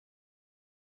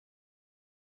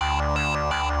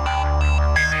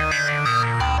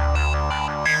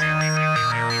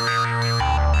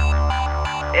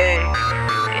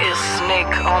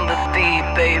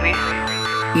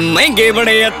महंगे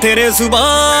बड़े तेरे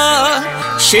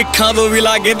सुबह शेखा तो भी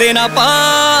लागे देना पा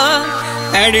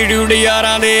एटीट्यूड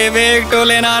यारां दे वेग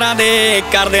टोले नारां दे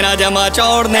कर देना जमा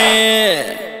चौड़ने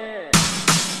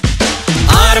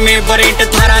आर्मी परेड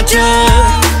थारां च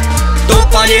तो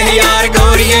 5000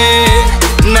 गोरिए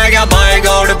मैं क्या बाय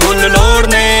गॉड फुल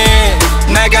लोड़ने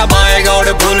मैं क्या bye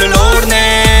God full लोड़ने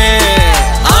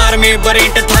army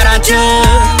parade थारां च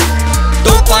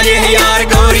तो 5000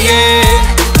 गोरिए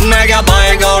मैं क्या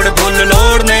बाय गॉड फुल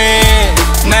लोड़ने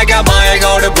मैं क्या बाय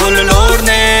गॉड फुल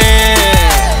लोड़ने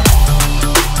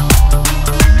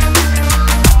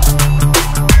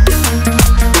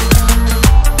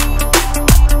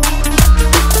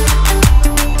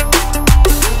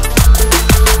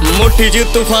मुट्ठी च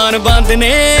तूफान बंद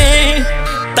ने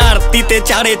धरती ते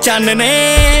चारे चन्न ने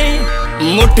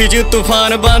मुट्ठी च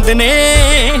तूफान बंद ने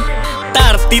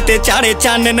धरती ते चारे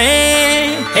चन्न ने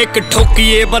एक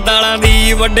ठोकीए बदालां दी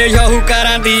वड्डे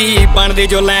शाहूकारां दी बनदे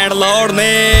जो लैंड लॉर्ड ने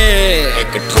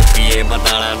एक ठोकीए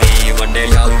बदालां दी वड्डे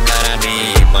शाहूकारां दी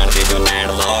बनदे जो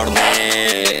लैंड लॉर्ड ने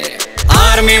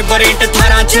आर्मी परेड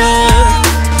थारां च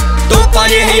तो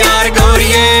 5000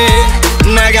 गोरिए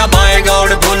मैं क्या बाय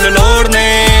गॉड फुल लोड़ने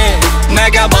मैं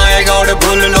क्या बाय गॉड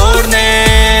फुल लोड़ने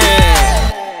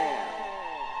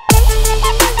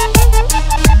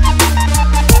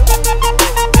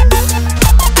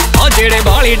जेड़े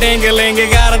बाली डेंग लेंग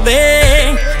करदे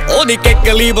ओदी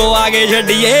किकली बवा के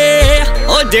छड्डिए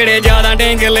ओ जेड़े ज्यादा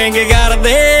डेंग लेंग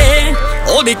करदे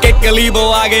ओदी किकली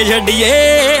बवा के छड्डिए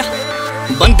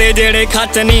बंदे जेड़े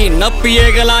खच नहीं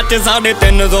नप्पीए गला च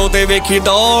 350 ते वेखी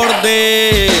दौड़दे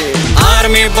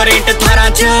आर्मी परेड थारां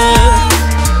च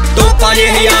तो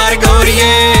 5000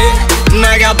 गोरिए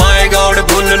मैं क्या बाय गॉड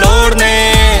फुल लोड़ने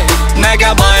मैं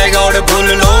क्या bye God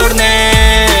full लोड़ने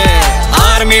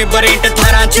army parade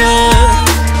थारां च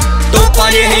तो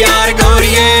 5000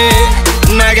 गोरिए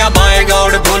मैं क्या बाय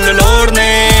गॉड फुल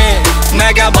लोड़ने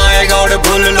मैं क्या बाय गॉड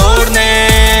फुल लोड़ने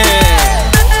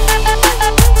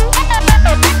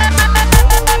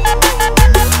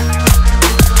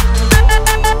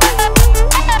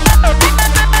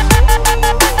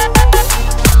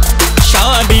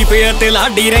शाहदीप ते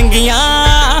लाडी रंगियां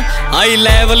आई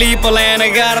लेवली प्लान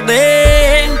कर दे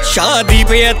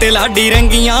शाहदीप ते लाडी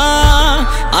रंगियां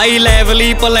आई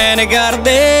लेवली प्लान कर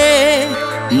दे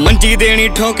मंजी देनी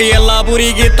ठोकी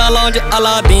अल्लापुरी गीता लॉन्च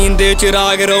अलादीन दे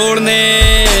चिराग रोड़ने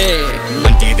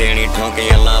मंजी देनी ठोकी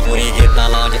अल्लापुरी गीता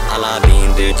लॉन्च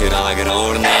अलादीन दे चिराग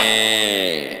रोड़ने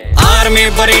आर्मी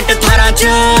परेड थारां च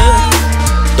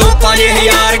तो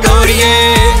 5000 गोरिए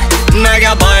मैं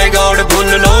क्या बाय गॉड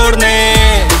फुल लोड़ने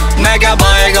मैं क्या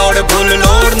bye God full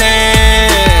लोड़ने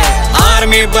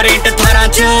army parade थारां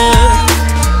च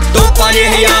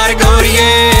 5000 गोरिए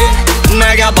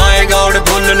मैं क्या बाय गॉड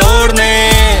फुल